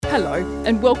Hello,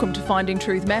 and welcome to Finding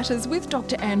Truth Matters with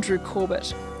Dr. Andrew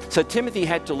Corbett. So Timothy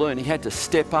had to learn, he had to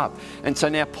step up. And so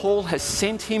now Paul has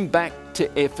sent him back to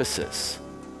Ephesus.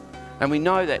 And we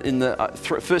know that in the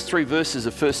first three verses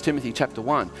of 1 Timothy chapter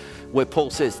 1, where Paul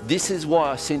says, "This is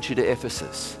why I sent you to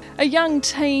Ephesus." A young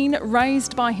teen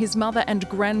raised by his mother and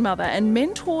grandmother and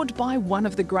mentored by one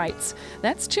of the greats.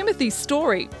 That's Timothy's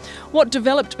story. What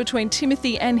developed between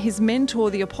Timothy and his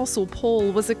mentor, the Apostle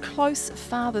Paul, was a close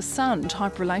father-son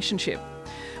type relationship.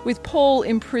 With Paul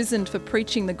imprisoned for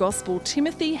preaching the gospel,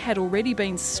 Timothy had already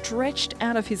been stretched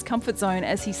out of his comfort zone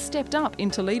as he stepped up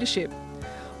into leadership.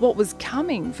 What was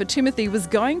coming for Timothy was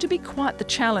going to be quite the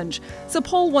challenge, so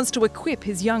Paul wants to equip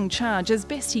his young charge as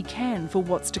best he can for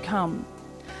what's to come.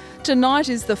 Tonight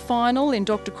is the final in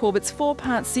Dr. Corbett's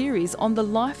four-part series on the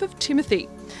life of Timothy.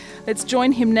 Let's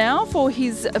join him now for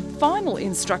his final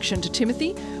instruction to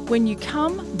Timothy: when you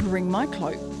come, bring my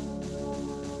cloak.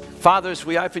 Father, as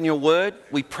we open your word,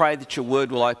 we pray that your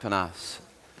word will open us.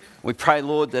 We pray,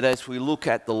 Lord, that as we look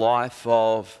at the life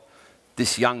of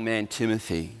this young man,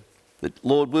 Timothy, that,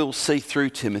 Lord, we'll see through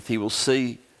Timothy, we'll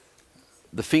see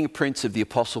the fingerprints of the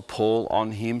Apostle Paul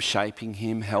on him, shaping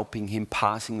him, helping him,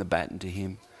 passing the baton to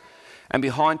him. And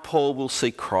behind Paul, we'll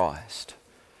see Christ.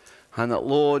 And that,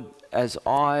 Lord, as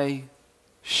I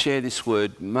share this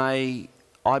word, may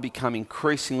I become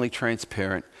increasingly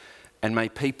transparent and may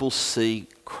people see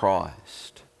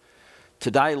Christ.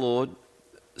 Today, Lord,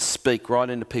 speak right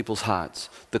into people's hearts.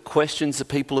 The questions that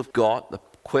people have got, the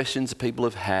questions that people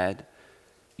have had,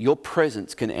 your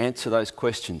presence can answer those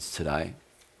questions today.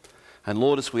 And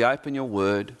Lord, as we open your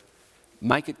word,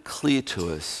 make it clear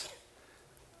to us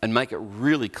and make it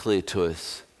really clear to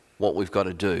us what we've got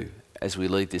to do as we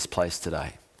leave this place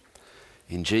today.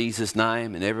 In Jesus'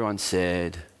 name, and everyone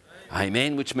said,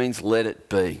 Amen, which means let it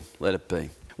be, let it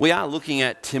be. We are looking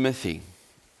at Timothy,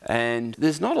 and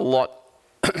there's not a lot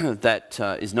that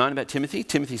is known about Timothy.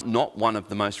 Timothy's not one of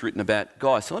the most written about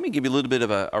guys. So let me give you a little bit of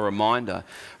a reminder.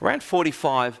 Around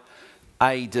 45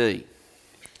 AD,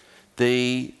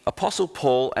 the Apostle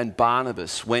Paul and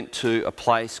Barnabas went to a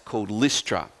place called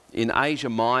Lystra in Asia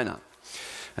Minor.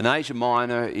 And Asia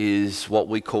Minor is what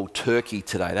we call Turkey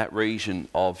today, that region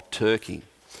of Turkey.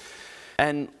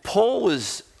 And Paul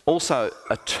was also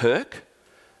a Turk.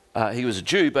 He was a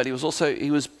Jew, but he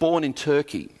was born in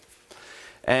Turkey.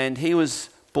 And he was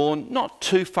born not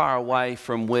too far away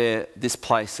from where this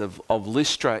place of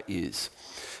Lystra is,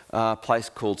 a place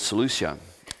called Seleucia.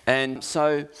 And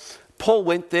so Paul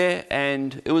went there,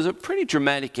 and it was a pretty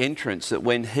dramatic entrance that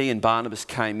when he and Barnabas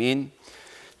came in,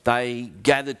 they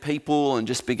gathered people and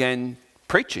just began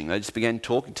preaching. They just began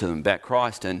talking to them about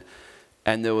Christ. And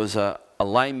there was a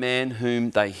lame man whom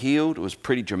they healed. It was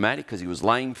pretty dramatic because he was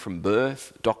lame from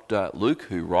birth. Dr. Luke,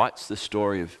 who writes the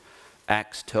story of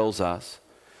Acts, tells us.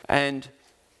 And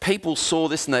people saw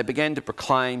this and they began to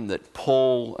proclaim that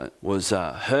Paul was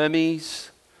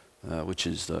Hermes, which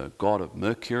is the god of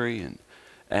Mercury,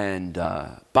 and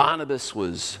Barnabas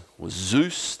was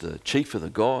Zeus, the chief of the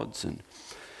gods.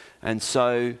 And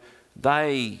so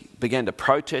they began to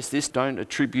protest this. Don't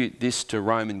attribute this to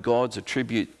Roman gods,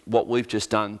 attribute what we've just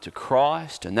done to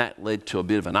Christ. And that led to a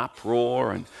bit of an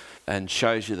uproar and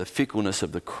shows you the fickleness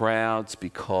of the crowds,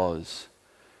 because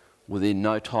within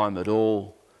no time at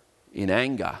all, in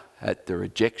anger at the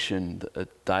rejection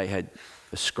that they had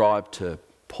ascribed to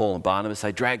Paul and Barnabas,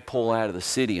 they dragged Paul out of the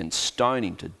city and stoned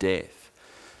him to death.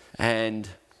 And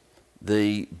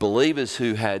the believers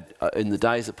who had, in the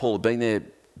days that Paul had been there,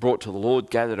 brought to the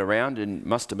Lord, gathered around, and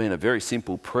must have been a very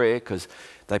simple prayer, because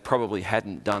they probably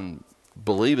hadn't done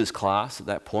believers class at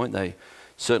that point. They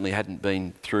certainly hadn't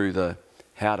been through the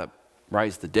how to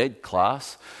raise the dead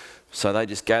class. So they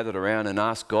just gathered around and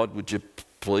asked God, would you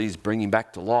please bring him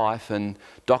back to life? And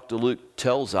Dr. Luke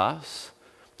tells us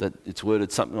that it's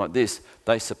worded something like this: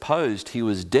 they supposed he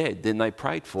was dead, then they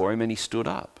prayed for him and he stood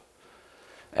up.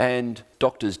 And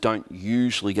doctors don't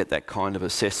usually get that kind of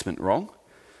assessment wrong.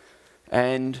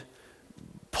 And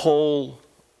Paul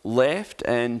left,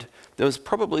 and there was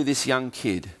probably this young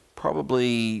kid,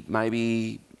 probably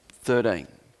maybe 13,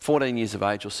 14 years of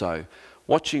age or so,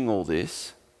 watching all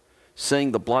this,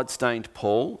 seeing the blood-stained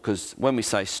Paul, because when we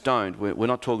say stoned, we're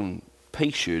not talking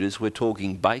pea shooters, we're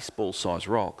talking baseball-sized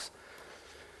rocks,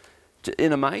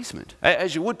 in amazement,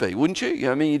 as you would be, wouldn't you?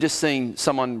 I mean, you're just seeing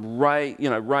someone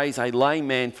raise a lame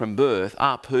man from birth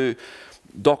up, who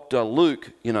Dr.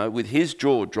 Luke, with his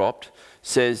jaw dropped,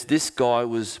 says this guy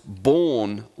was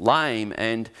born lame,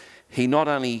 and he not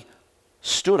only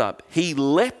stood up, he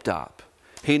leapt up.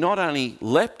 He not only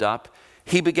leapt up,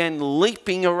 he began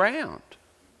leaping around.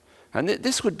 And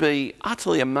this would be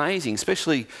utterly amazing,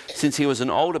 especially since he was an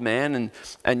older man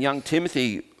and young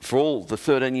Timothy, for all the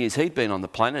 13 years he'd been on the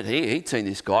planet, he'd seen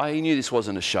this guy. He knew this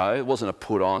wasn't a show, it wasn't a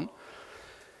put on.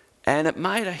 And it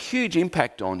made a huge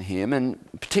impact on him, and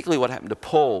particularly what happened to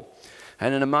Paul.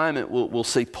 And in a moment we'll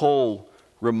see Paul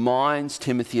reminds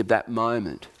Timothy of that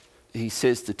moment. He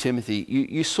says to Timothy,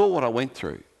 you saw what I went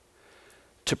through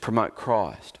to promote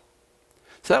Christ.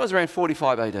 So that was around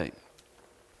 45 AD.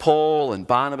 Paul and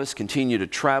Barnabas continue to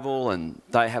travel, and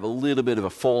they have a little bit of a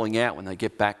falling out when they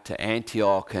get back to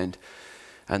Antioch, and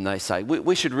they say,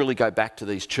 we should really go back to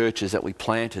these churches that we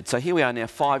planted. So here we are now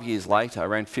 5 years later,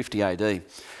 around 50 AD.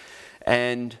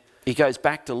 And he goes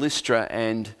back to Lystra,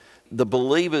 and the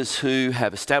believers who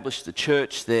have established the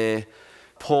church there,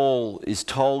 Paul is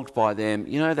told by them,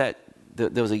 you know that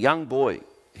there was a young boy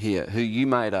here who you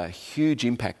made a huge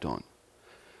impact on.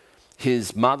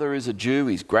 His mother is a Jew,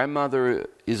 his grandmother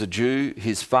is a Jew,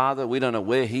 his father, we don't know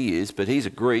where he is, but he's a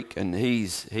Greek, and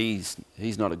he's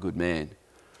not a good man.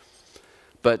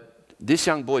 But this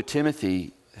young boy,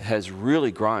 Timothy, has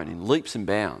really grown in leaps and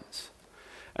bounds.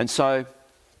 And so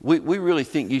we really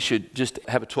think you should just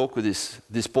have a talk with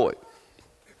this boy.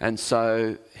 And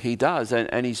so he does,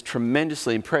 and he's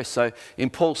tremendously impressed. So in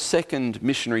Paul's second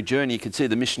missionary journey, you can see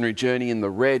the missionary journey in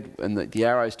the red, and the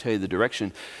arrows tell you the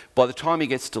direction. By the time he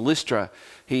gets to Lystra,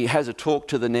 he has a talk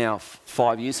to the now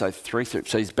 5 years, so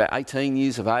he's about 18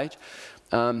 years of age.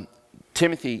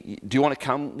 Timothy, do you want to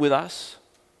come with us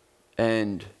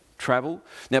and travel?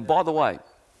 Now, by the way,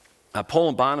 Paul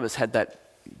and Barnabas had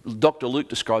that, Dr. Luke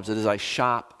describes it as a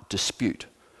sharp dispute.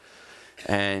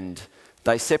 And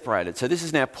they separated. So this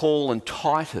is now Paul and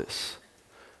Titus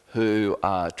who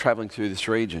are travelling through this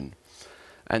region.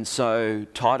 And so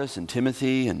Titus and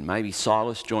Timothy and maybe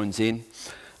Silas joins in,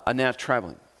 are now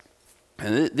travelling.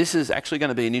 And this is actually going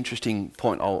to be an interesting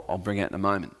point I'll bring out in a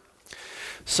moment.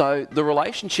 So the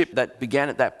relationship that began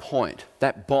at that point,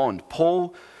 that bond,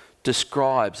 Paul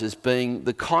describes as being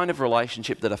the kind of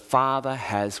relationship that a father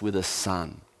has with a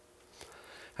son.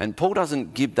 And Paul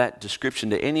doesn't give that description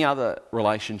to any other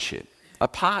relationship,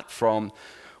 apart from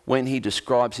when he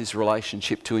describes his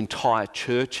relationship to entire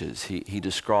churches. He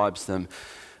describes them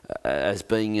as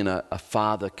being in a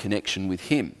father connection with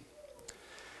him.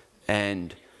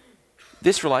 And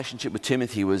this relationship with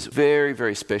Timothy was very,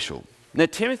 very special. Now,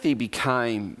 Timothy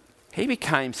became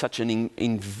such an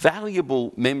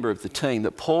invaluable member of the team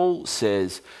that Paul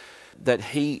says that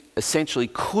he essentially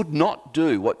could not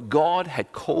do what God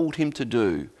had called him to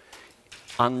do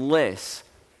unless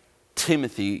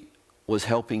Timothy was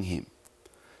helping him.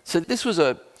 So this was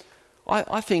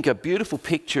I think a beautiful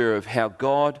picture of how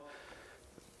God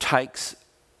takes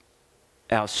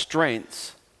our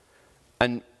strengths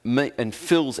and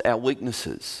fills our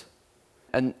weaknesses.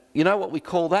 And you know what we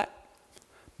call that?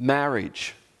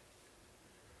 Marriage.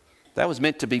 That was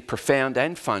meant to be profound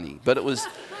and funny, but it was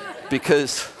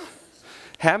because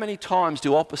how many times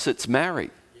do opposites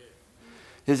marry?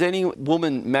 Has any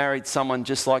woman married someone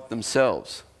just like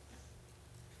themselves?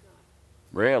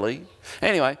 Rarely.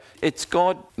 Anyway, it's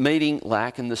God meeting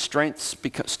lack, and the strengths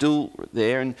still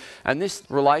there. And this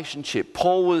relationship,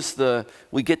 Paul was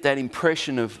we get that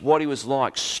impression of what he was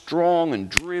like, strong and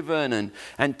driven,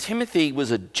 and Timothy was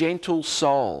a gentle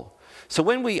soul. So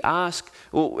when we ask,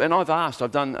 and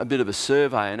I've done a bit of a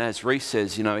survey, and as Reece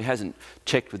says, he hasn't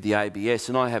checked with the ABS,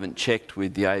 and I haven't checked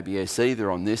with the ABS either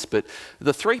on this, but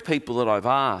the three people that I've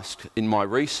asked in my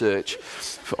research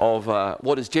of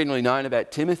what is generally known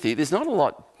about Timothy, there's not a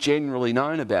lot generally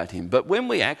known about him. But when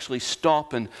we actually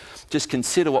stop and just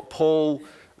consider what Paul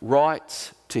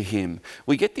writes to him,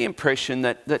 we get the impression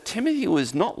that Timothy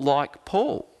was not like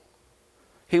Paul.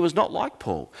 He was not like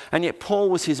Paul, and yet Paul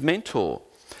was his mentor.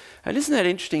 And isn't that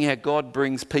interesting how God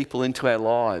brings people into our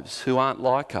lives who aren't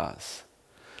like us?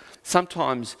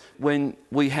 Sometimes when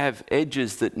we have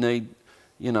edges that need,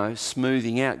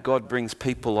 smoothing out, God brings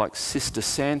people like Sister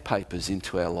Sandpapers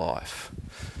into our life.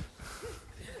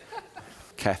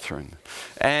 Catherine.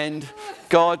 And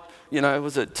God,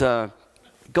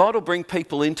 God will bring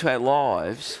people into our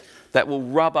lives that will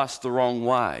rub us the wrong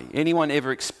way. Anyone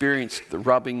ever experienced the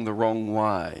rubbing the wrong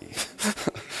way?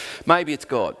 Maybe it's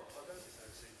God.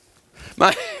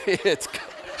 Maybe it's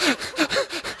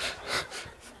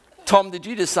Tom, did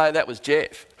you just say that was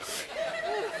Jeff?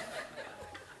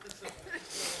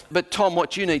 But Tom,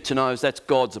 what you need to know is that's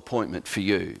God's appointment for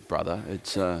you, brother.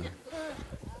 It's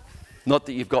not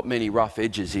that you've got many rough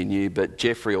edges in you, but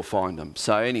Jeffrey will find them.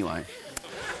 So anyway.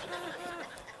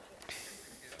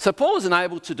 So Paul isn't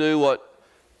able to do what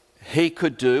he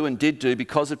could do and did do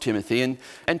because of Timothy.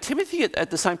 And Timothy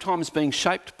at the same time is being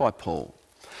shaped by Paul.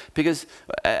 Because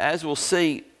as we'll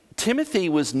see, Timothy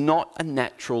was not a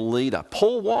natural leader.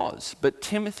 Paul was, but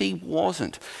Timothy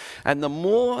wasn't. And the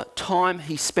more time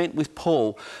he spent with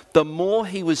Paul, the more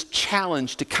he was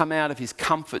challenged to come out of his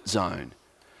comfort zone.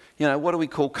 You know, what do we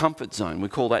call comfort zone? We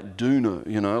call that doona,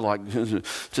 you know, like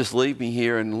just leave me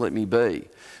here and let me be.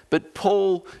 But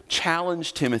Paul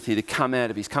challenged Timothy to come out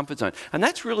of his comfort zone. And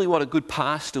that's really what a good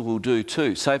pastor will do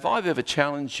too. So if I've ever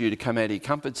challenged you to come out of your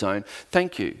comfort zone,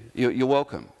 thank you. You're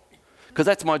welcome. Because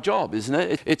that's my job, isn't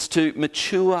it? It's to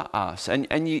mature us.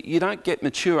 And you don't get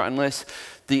mature unless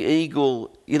the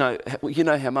eagle, you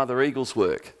know how mother eagles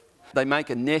work. They make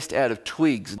a nest out of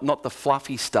twigs, not the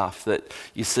fluffy stuff that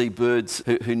you see birds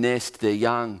who nest their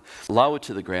young lower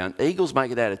to the ground. Eagles make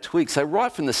it out of twigs. So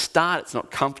right from the start, it's not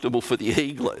comfortable for the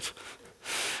eaglet.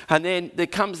 And then there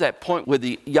comes that point where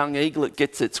the young eaglet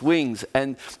gets its wings,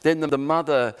 and then the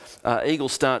mother eagle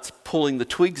starts pulling the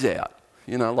twigs out,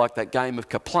 you know, like that game of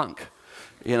Kaplunk,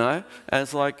 you know. And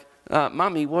it's like,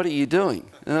 Mummy, what are you doing?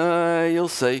 You'll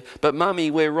see. But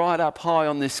Mummy, we're right up high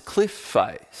on this cliff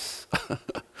face.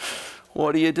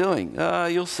 What are you doing?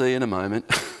 You'll see in a moment.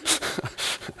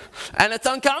 And it's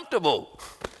uncomfortable.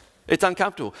 It's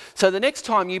uncomfortable. So the next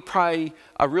time you pray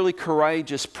a really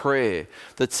courageous prayer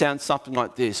that sounds something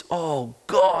like this: oh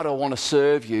God, I want to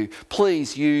serve you.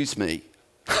 Please use me.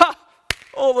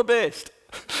 All the best.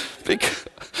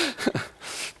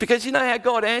 Because you know how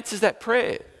God answers that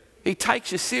prayer. He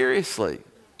takes you seriously.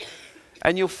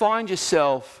 And you'll find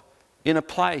yourself in a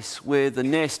place where the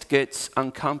nest gets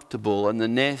uncomfortable and the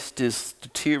nest is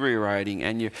deteriorating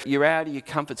and you're out of your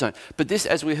comfort zone. But this,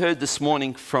 as we heard this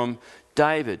morning from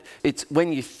David, it's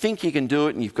when you think you can do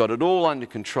it and you've got it all under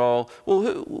control.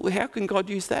 Well, how can God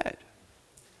use that?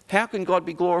 How can God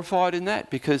be glorified in that?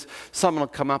 Because someone will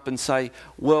come up and say,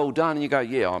 well done, and you go,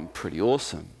 yeah, I'm pretty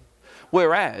awesome.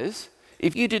 Whereas,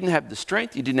 if you didn't have the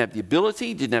strength, you didn't have the ability,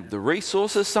 you didn't have the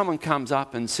resources, someone comes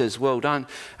up and says, well done,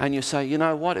 and you say, you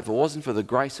know what, if it wasn't for the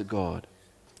grace of God,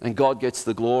 and God gets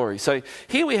the glory. So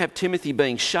here we have Timothy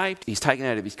being shaped, he's taken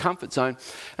out of his comfort zone,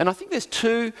 and I think there's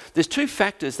two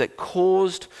factors that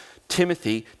caused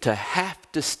Timothy to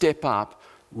have to step up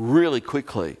really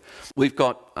quickly. We've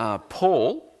got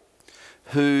Paul,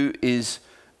 who is,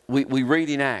 we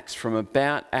read in Acts, from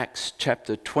about Acts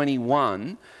chapter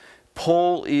 21,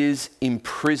 Paul is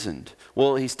imprisoned.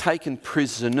 Well, he's taken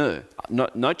prisoner.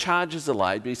 No charges are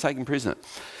laid, but he's taken prisoner.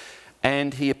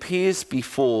 And he appears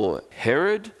before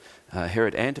Herod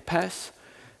Antipas.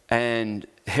 And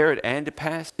Herod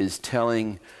Antipas is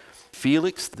telling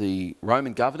Felix, the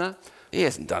Roman governor, he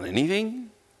hasn't done anything.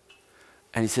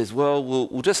 And he says, well,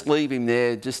 we'll just leave him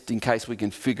there just in case we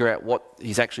can figure out what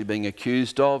he's actually being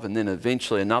accused of. And then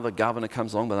eventually another governor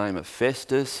comes along by the name of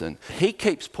Festus. And he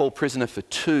keeps Paul prisoner for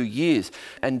 2 years.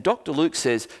 And Dr. Luke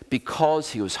says,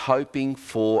 because he was hoping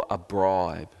for a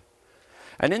bribe.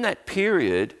 And in that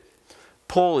period,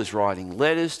 Paul is writing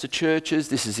letters to churches.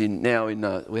 This is we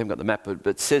haven't got the map,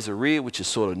 but Caesarea, which is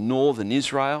sort of northern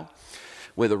Israel,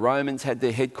 where the Romans had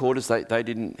their headquarters. They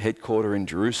didn't headquarter in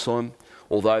Jerusalem,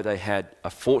 although they had a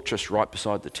fortress right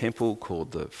beside the temple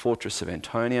called the Fortress of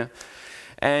Antonia.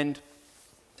 And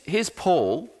here's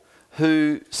Paul,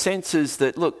 who senses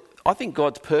that, look, I think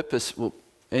God's purpose, and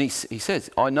he says,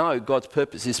 I know God's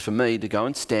purpose is for me to go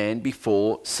and stand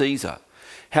before Caesar.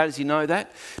 How does he know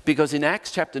that? Because in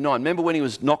Acts chapter 9, remember when he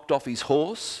was knocked off his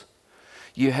horse?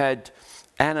 You had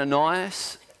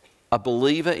Ananias, a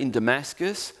believer in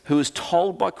Damascus, who was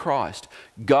told by Christ,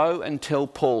 go and tell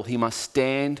Paul he must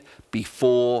stand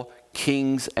before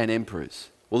kings and emperors.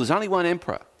 Well, there's only one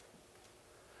emperor.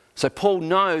 So Paul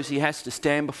knows he has to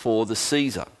stand before the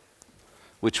Caesar,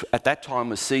 which at that time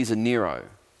was Caesar Nero.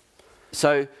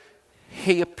 So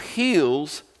he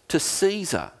appeals to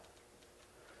Caesar.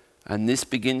 And this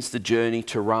begins the journey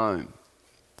to Rome.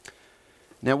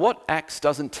 Now, what Acts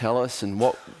doesn't tell us, and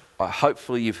what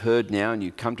hopefully you've heard now and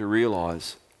you come to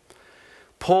realise,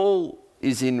 Paul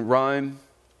is in Rome.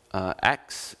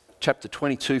 Acts chapter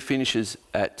 22 finishes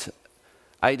at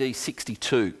AD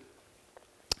 62.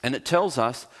 And it tells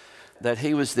us that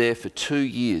he was there for 2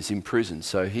 years in prison.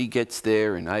 So he gets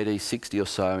there in AD 60 or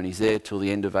so, and he's there till the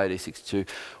end of AD 62.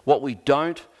 What we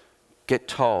don't get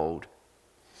told,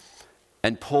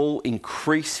 and Paul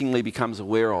increasingly becomes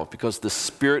aware of, because the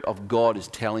Spirit of God is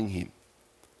telling him,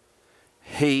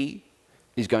 he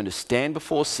is going to stand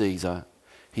before Caesar.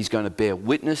 He's going to bear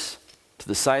witness to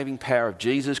the saving power of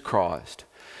Jesus Christ.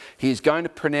 He is going to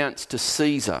pronounce to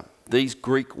Caesar these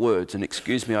Greek words, and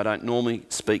excuse me, I don't normally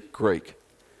speak Greek.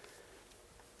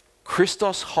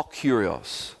 Christos ho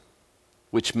Kyrios,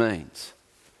 which means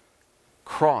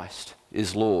Christ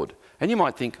is Lord. And you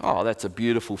might think, oh, that's a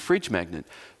beautiful fridge magnet.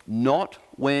 Not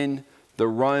when the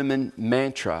Roman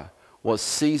mantra was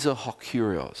Caesar hoc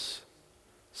Kyrios.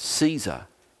 Caesar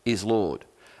is Lord.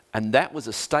 And that was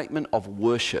a statement of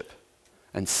worship.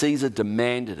 And Caesar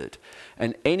demanded it.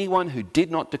 And anyone who did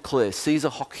not declare Caesar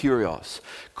hoc Kyrios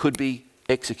could be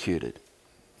executed.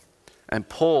 And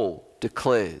Paul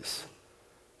declares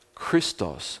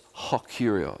Christos hoc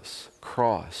Kyrios.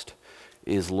 Christ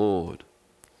is Lord.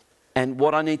 And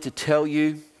what I need to tell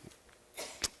you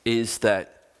is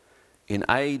that in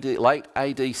late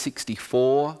AD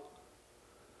 64,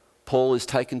 Paul is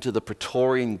taken to the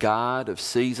Praetorian Guard of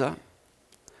Caesar.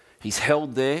 He's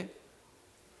held there.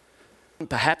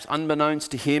 Perhaps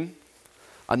unbeknownst to him,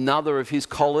 another of his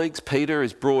colleagues, Peter,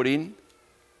 is brought in.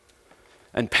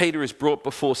 And Peter is brought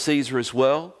before Caesar as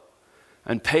well.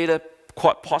 And Peter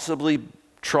quite possibly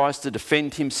tries to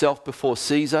defend himself before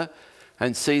Caesar.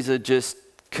 And Caesar just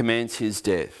commands his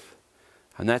death.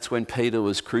 And that's when Peter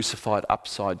was crucified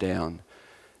upside down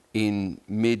in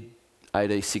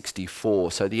mid-AD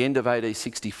 64. So the end of AD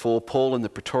 64, Paul and the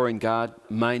Praetorian Guard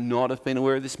may not have been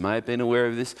aware of this, may have been aware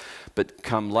of this, but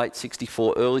come late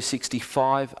 64, early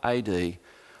 65 AD,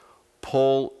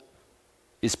 Paul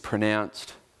is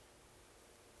pronounced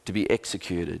to be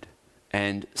executed.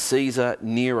 And Caesar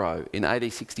Nero in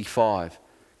AD 65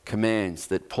 commands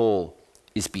that Paul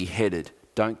is beheaded.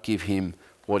 Don't give him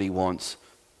what he wants,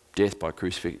 death by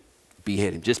crucifixion.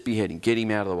 Behead him, just behead him, get him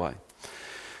out of the way.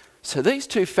 So these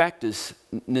two factors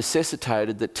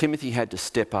necessitated that Timothy had to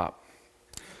step up.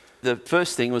 The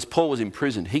first thing was Paul was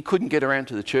imprisoned. He couldn't get around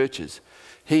to the churches.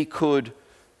 He could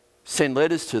send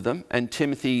letters to them, and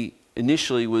Timothy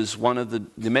initially was one of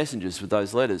the messengers with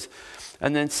those letters.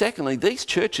 And then secondly, these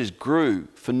churches grew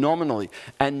phenomenally,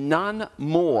 and none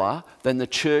more than the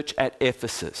church at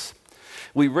Ephesus.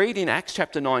 We read in Acts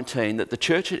chapter 19 that the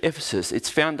church at Ephesus, its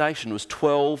foundation was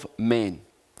 12 men.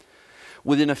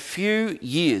 Within a few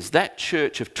years, that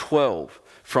church of 12,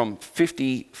 from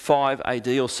 55 AD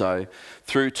or so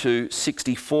through to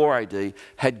 64 AD,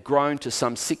 had grown to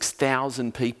some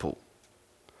 6,000 people.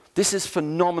 This is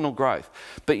phenomenal growth.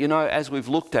 But you know, as we've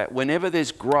looked at, whenever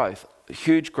there's growth,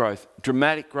 huge growth,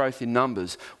 dramatic growth in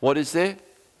numbers, what is there?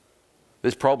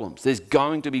 There's problems. There's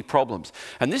going to be problems.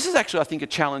 And this is actually, I think, a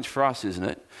challenge for us, isn't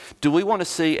it? Do we want to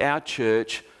see our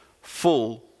church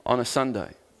full on a Sunday?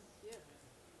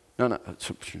 No.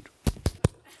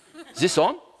 Is this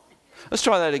on? Let's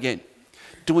try that again.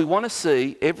 Do we want to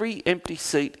see every empty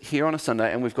seat here on a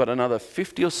Sunday, and we've got another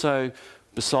 50 or so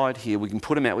beside here, we can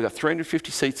put them out. We've got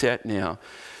 350 seats out now.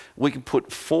 We can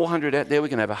put 400 out there. We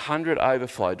can have 100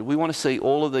 overflow. Do we want to see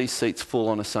all of these seats full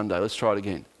on a Sunday? Let's try it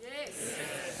again. Yes.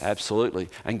 Absolutely.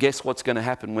 And guess what's going to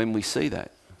happen when we see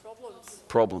that?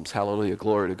 Problems. Hallelujah.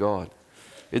 Glory to God.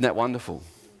 Isn't that wonderful?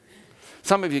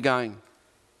 Some of you are going,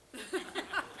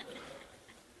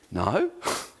 no.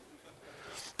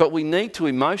 But we need to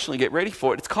emotionally get ready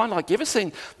for it. It's kind of like, you ever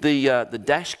seen the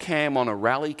dash cam on a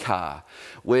rally car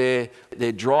where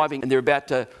they're driving and they're about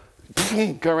to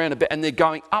go around a bend and they're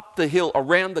going up the hill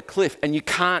around the cliff and you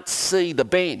can't see the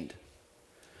bend.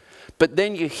 But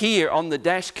then you hear on the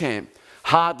dash cam,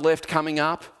 hard left coming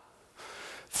up,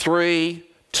 3,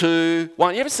 2,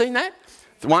 1. You ever seen that?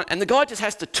 And the guy just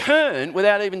has to turn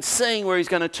without even seeing where he's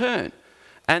going to turn.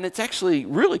 And it's actually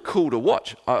really cool to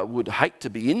watch. I would hate to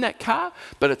be in that car,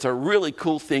 but it's a really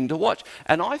cool thing to watch.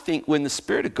 And I think when the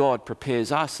Spirit of God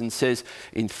prepares us and says,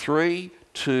 in 3,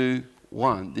 2,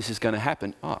 1, this is going to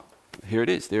happen. Oh, here it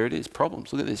is. There it is.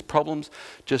 Problems. Look at this. Problems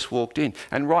just walked in.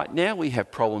 And right now we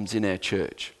have problems in our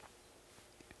church.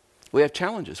 We have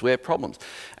challenges. We have problems.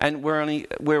 And we're only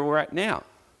where we're at now.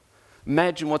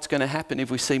 Imagine what's going to happen if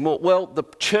we see more. Well, the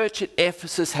church at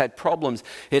Ephesus had problems.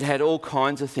 It had all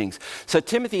kinds of things. So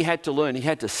Timothy had to learn. He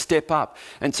had to step up.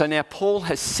 And so now Paul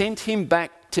has sent him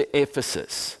back to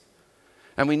Ephesus.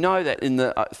 And we know that in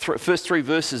the first 3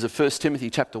 verses of 1 Timothy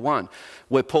chapter 1,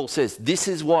 where Paul says, this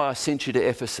is why I sent you to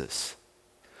Ephesus.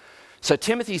 So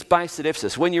Timothy's based at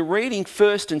Ephesus. When you're reading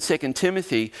 1 and 2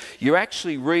 Timothy, you're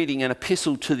actually reading an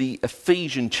epistle to the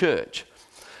Ephesian church.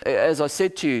 As I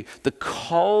said to you, the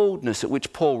coldness at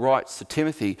which Paul writes to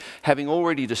Timothy, having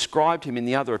already described him in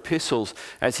the other epistles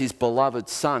as his beloved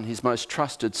son, his most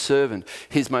trusted servant,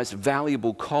 his most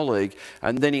valuable colleague.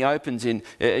 And then he opens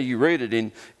you read it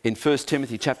in 1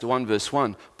 Timothy chapter 1 verse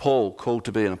 1, Paul called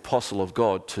to be an apostle of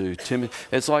God to Timothy.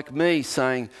 It's like me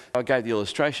saying, I gave the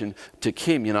illustration to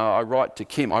Kim, I write to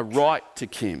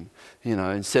Kim,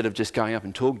 instead of just going up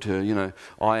and talking to her,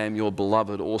 I am your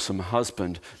beloved, awesome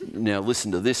husband. Now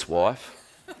listen to this, wife.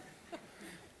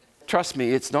 Trust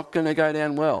me, it's not going to go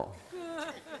down well.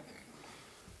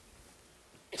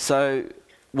 So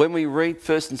when we read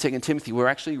 1 and 2 Timothy, we're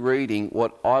actually reading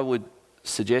what I would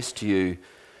suggest to you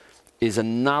is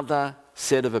another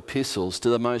set of epistles to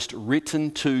the most written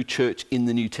to church in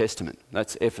the New Testament.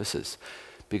 That's Ephesus,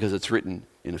 because it's written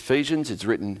in Ephesians, it's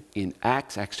written in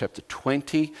Acts chapter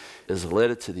 20 as a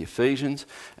letter to the Ephesians,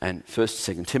 and 1st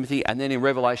and 2nd Timothy, and then in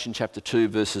Revelation chapter 2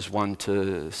 verses 1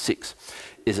 to 6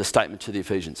 is a statement to the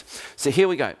Ephesians. So here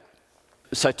we go.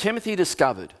 So Timothy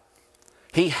discovered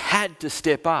he had to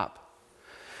step up.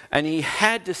 And he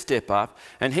had to step up,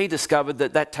 and he discovered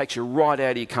that that takes you right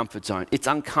out of your comfort zone. It's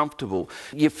uncomfortable.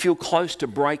 You feel close to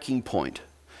breaking point.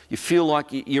 You feel like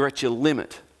you're at your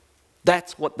limit.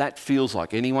 That's what that feels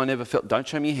like. Anyone ever felt? Don't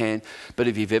show me your hand, but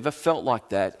if you've ever felt like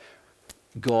that,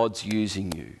 God's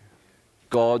using you.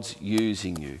 God's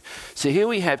using you. So here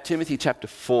we have Timothy chapter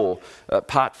 4,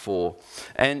 part 4,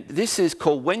 and this is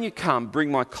called When You Come,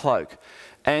 Bring My Cloak.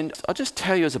 And I'll just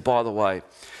tell you as a by the way,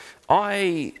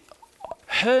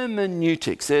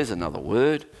 hermeneutics, there's another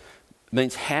word,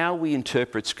 means how we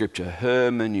interpret Scripture,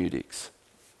 hermeneutics.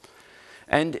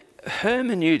 And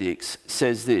hermeneutics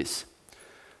says this: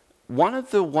 one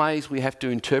of the ways we have to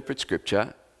interpret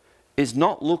Scripture is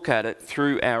not look at it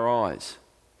through our eyes.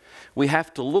 We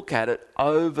have to look at it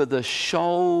over the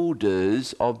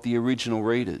shoulders of the original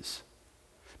readers,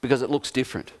 because it looks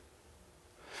different.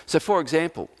 So for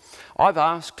example, I've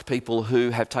asked people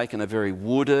who have taken a very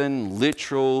wooden,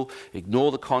 literal,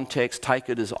 ignore the context, take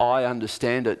it as I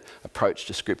understand it approach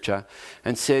to Scripture,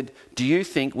 and said, do you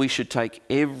think we should take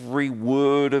every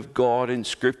word of God in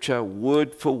Scripture,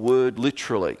 word for word,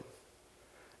 literally?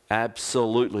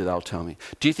 Absolutely, they'll tell me.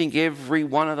 Do you think every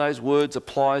one of those words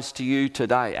applies to you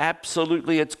today?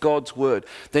 Absolutely, it's God's word.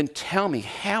 Then tell me,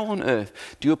 how on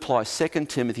earth do you apply 2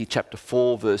 Timothy chapter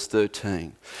 4, verse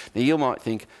 13? Now you might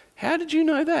think, how did you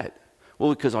know that?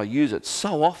 Well, because I use it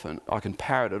so often, I can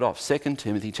parrot it off. 2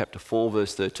 Timothy chapter 4,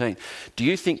 verse 13. Do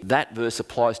you think that verse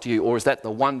applies to you, or is that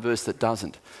the one verse that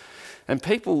doesn't? And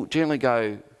people generally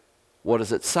go, what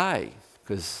does it say?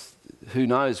 Because who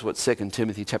knows what 2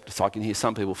 Timothy chapter 4, I can hear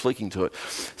some people flicking to it.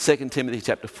 2 Timothy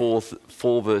chapter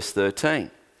 4, verse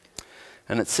 13.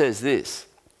 And it says this: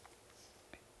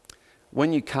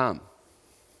 when you come,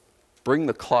 bring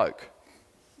the cloak,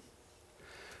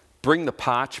 bring the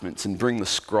parchments and bring the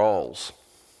scrolls.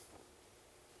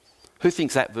 Who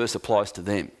thinks that verse applies to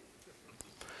them?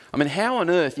 I mean, how on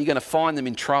earth are you going to find them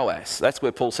in Troas? That's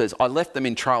where Paul says, I left them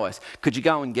in Troas. Could you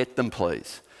go and get them,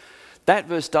 please? That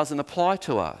verse doesn't apply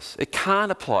to us. It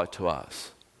can't apply to us.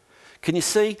 Can you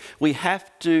see? We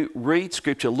have to read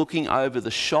Scripture looking over the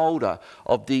shoulder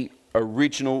of the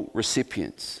original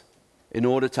recipients in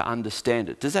order to understand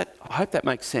it. I hope that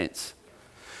makes sense.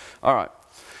 All right.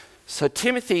 So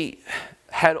Timothy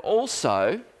had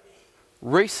also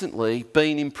recently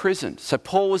been imprisoned. So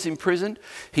Paul was imprisoned.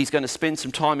 He's going to spend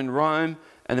some time in Rome,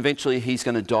 and eventually he's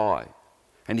going to die.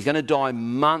 And he's going to die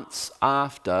months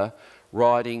after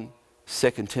writing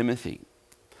 2 Timothy.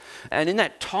 And in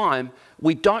that time,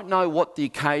 we don't know what the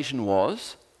occasion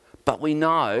was, but we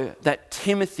know that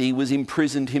Timothy was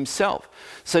imprisoned himself.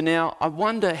 So now I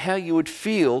wonder how you would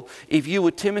feel if you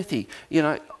were Timothy. You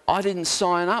know, I didn't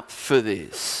sign up for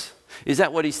this. Is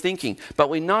that what he's thinking? But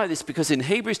we know this because in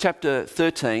Hebrews chapter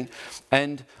 13,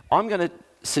 and I'm going to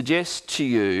suggest to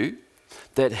you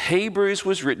that Hebrews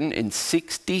was written in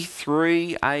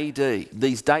 63 AD.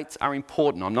 These dates are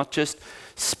important. I'm not just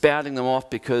spouting them off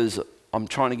because I'm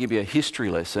trying to give you a history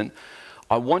lesson.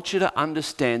 I want you to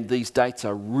understand these dates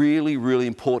are really, really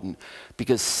important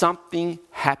because something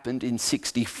happened in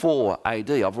 64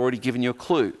 AD. I've already given you a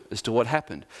clue as to what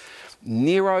happened.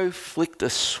 Nero flicked a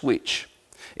switch.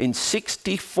 In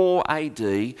 64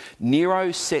 AD,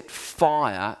 Nero set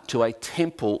fire to a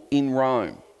temple in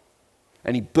Rome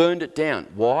and he burned it down.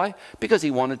 Why? Because he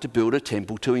wanted to build a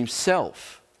temple to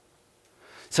himself.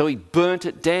 So he burnt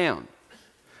it down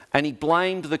and he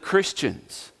blamed the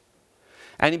Christians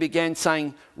and he began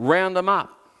saying, round them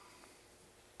up,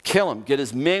 kill them, get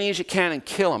as many as you can and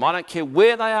kill them. I don't care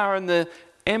where they are in the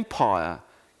empire,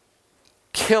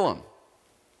 kill them.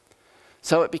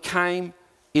 So it became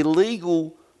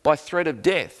illegal by threat of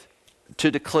death to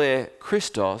declare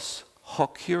Christos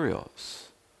hoc Kyrios.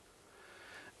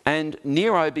 And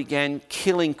Nero began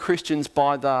killing Christians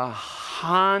by the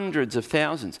hundreds of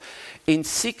thousands. In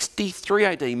 63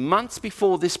 AD, months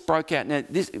before this broke out, now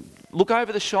look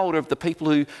over the shoulder of the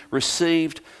people who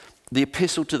received the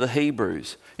epistle to the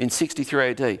Hebrews in 63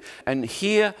 AD. And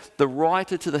here the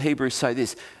writer to the Hebrews say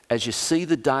this: as you see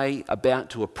the day about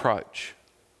to approach,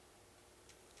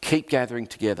 keep gathering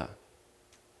together.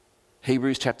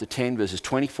 Hebrews chapter 10 verses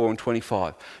 24 and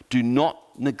 25. Do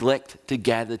not neglect to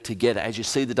gather together as you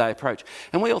see the day approach.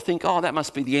 And we all think, oh, that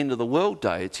must be the end of the world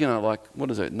day. It's, like,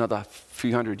 what is it, another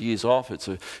few hundred years off.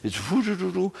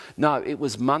 No, it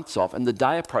was months off. And the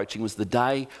day approaching was the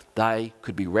day they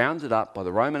could be rounded up by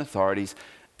the Roman authorities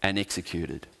and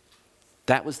executed.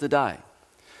 That was the day.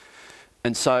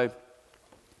 And so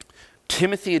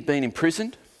Timothy had been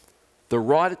imprisoned. The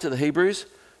writer to the Hebrews,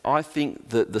 I think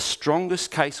that the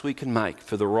strongest case we can make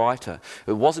for the writer,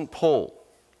 it wasn't Paul.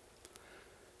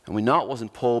 And we know it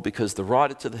wasn't Paul because the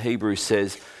writer to the Hebrews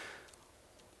says,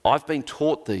 I've been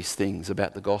taught these things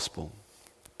about the gospel.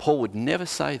 Paul would never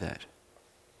say that.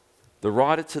 The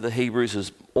writer to the Hebrews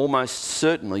is almost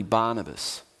certainly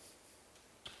Barnabas.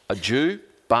 A Jew,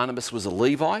 Barnabas was a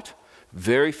Levite,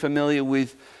 very familiar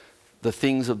with the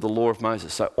things of the law of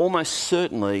Moses. So almost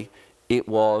certainly it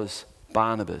was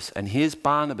Barnabas. And here's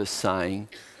Barnabas saying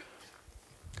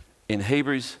in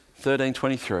Hebrews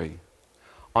 13:23,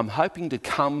 I'm hoping to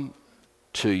come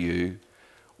to you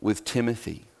with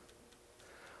Timothy.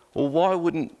 Well, why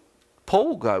wouldn't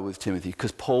Paul go with Timothy?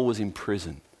 Because Paul was in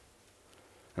prison.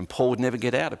 And Paul would never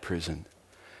get out of prison.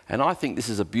 And I think this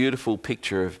is a beautiful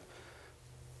picture of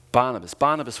Barnabas.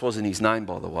 Barnabas wasn't his name,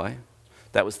 by the way.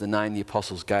 That was the name the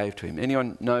apostles gave to him.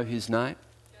 Anyone know his name?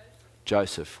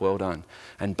 Joseph, well done.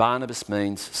 And Barnabas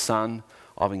means son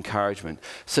of encouragement.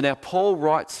 So now Paul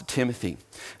writes to Timothy,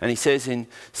 and he says in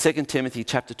 2 Timothy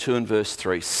chapter 2 and verse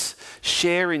 3,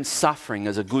 share in suffering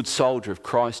as a good soldier of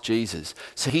Christ Jesus.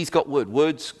 So he's got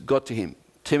word's got to him.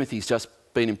 Timothy's just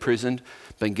been imprisoned,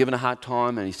 been given a hard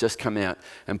time, and he's just come out.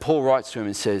 And Paul writes to him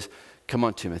and says, come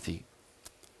on, Timothy,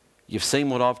 you've seen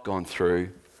what I've gone through.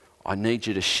 I need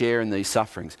you to share in these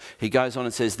sufferings. He goes on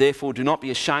and says, therefore, do not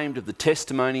be ashamed of the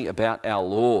testimony about our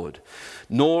Lord,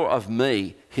 nor of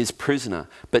me, his prisoner,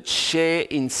 but share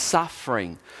in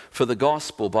suffering for the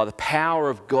gospel by the power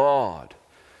of God.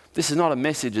 This is not a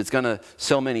message that's going to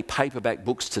sell many paperback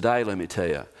books today, let me tell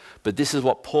you. But this is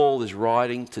what Paul is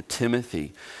writing to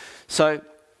Timothy. So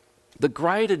the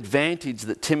great advantage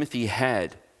that Timothy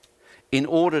had in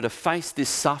order to face this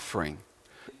suffering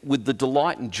with the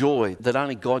delight and joy that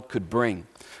only God could bring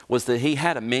was that he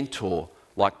had a mentor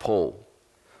like Paul.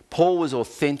 Paul was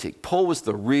authentic. Paul was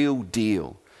the real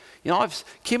deal.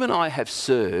 Kim and I have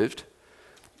served,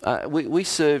 we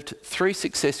served 3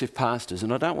 successive pastors,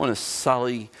 and I don't want to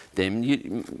sully them.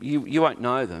 You won't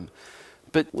know them.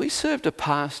 But we served a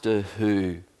pastor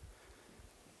who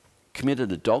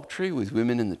committed adultery with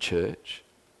women in the church.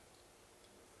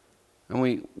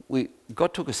 And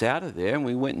God took us out of there and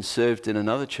we went and served in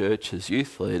another church as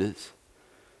youth leaders.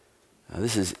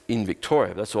 This is in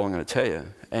Victoria, that's all I'm going to tell you.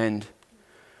 And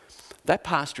that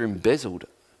pastor embezzled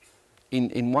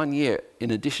in 1 year,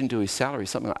 in addition to his salary,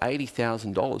 something like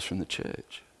 $80,000 from the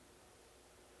church.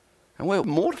 And we were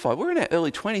mortified. We were in our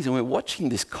early 20s and we were watching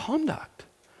this conduct.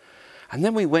 And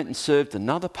then we went and served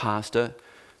another pastor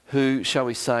who, shall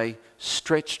we say,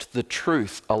 stretched the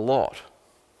truth a lot.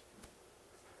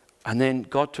 And then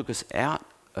God took us out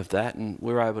of that and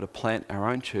we were able to plant our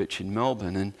own church in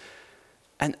Melbourne.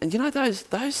 And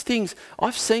those things,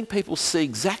 I've seen people see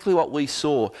exactly what we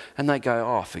saw and they go,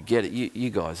 oh, forget it, you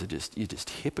guys you're just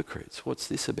hypocrites. What's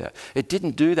this about? It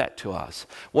didn't do that to us.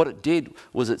 What it did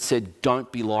was it said,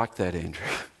 don't be like that, Andrew.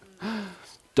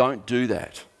 Don't do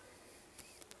that.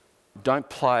 Don't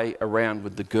play around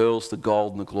with the girls, the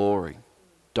gold and the glory.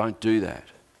 Don't do that.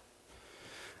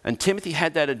 And Timothy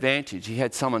had that advantage. He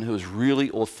had someone who was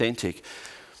really authentic.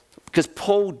 Because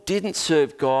Paul didn't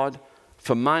serve God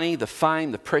for money, the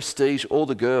fame, the prestige, or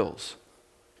the girls.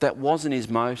 That wasn't his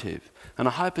motive. And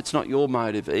I hope it's not your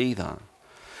motive either.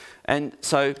 And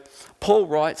so Paul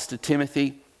writes to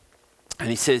Timothy and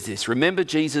he says this, remember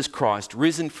Jesus Christ,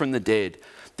 risen from the dead,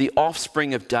 the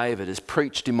offspring of David, as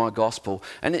preached in my gospel.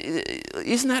 And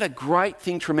isn't that a great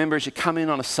thing to remember as you come in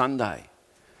on a Sunday?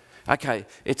 Okay,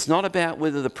 it's not about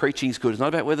whether the preaching's good. It's not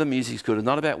about whether the music's good. It's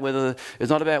not about whether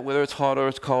it's hot or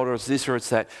it's cold or it's this or it's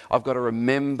that. I've got to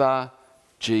remember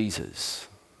Jesus.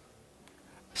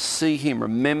 See him.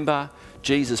 Remember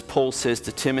Jesus, Paul says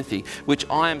to Timothy, which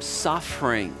I am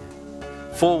suffering,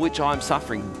 for which I am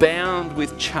suffering, bound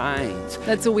with chains.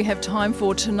 That's all we have time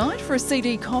for tonight. For a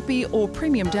CD copy or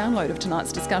premium download of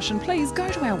tonight's discussion, please go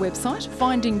to our website,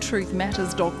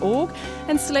 findingtruthmatters.org,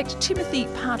 and select Timothy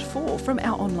Part 4 from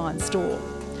our online store.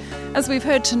 As we've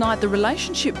heard tonight, the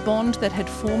relationship bond that had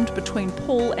formed between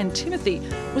Paul and Timothy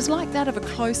was like that of a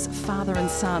close father and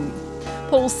son.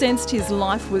 Paul sensed his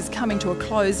life was coming to a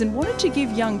close and wanted to give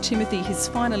young Timothy his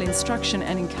final instruction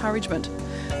and encouragement.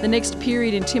 The next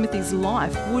period in Timothy's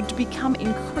life would become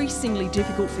increasingly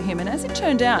difficult for him, and as it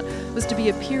turned out, was to be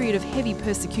a period of heavy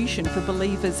persecution for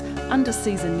believers under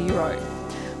Caesar Nero.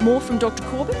 More from Dr.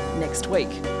 Corbett next week.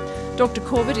 Dr.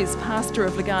 Corbett is pastor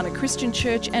of Legana Christian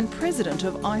Church and president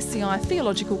of ICI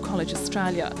Theological College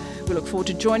Australia. We look forward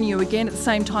to joining you again at the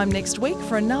same time next week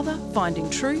for another Finding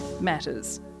Truth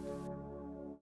Matters.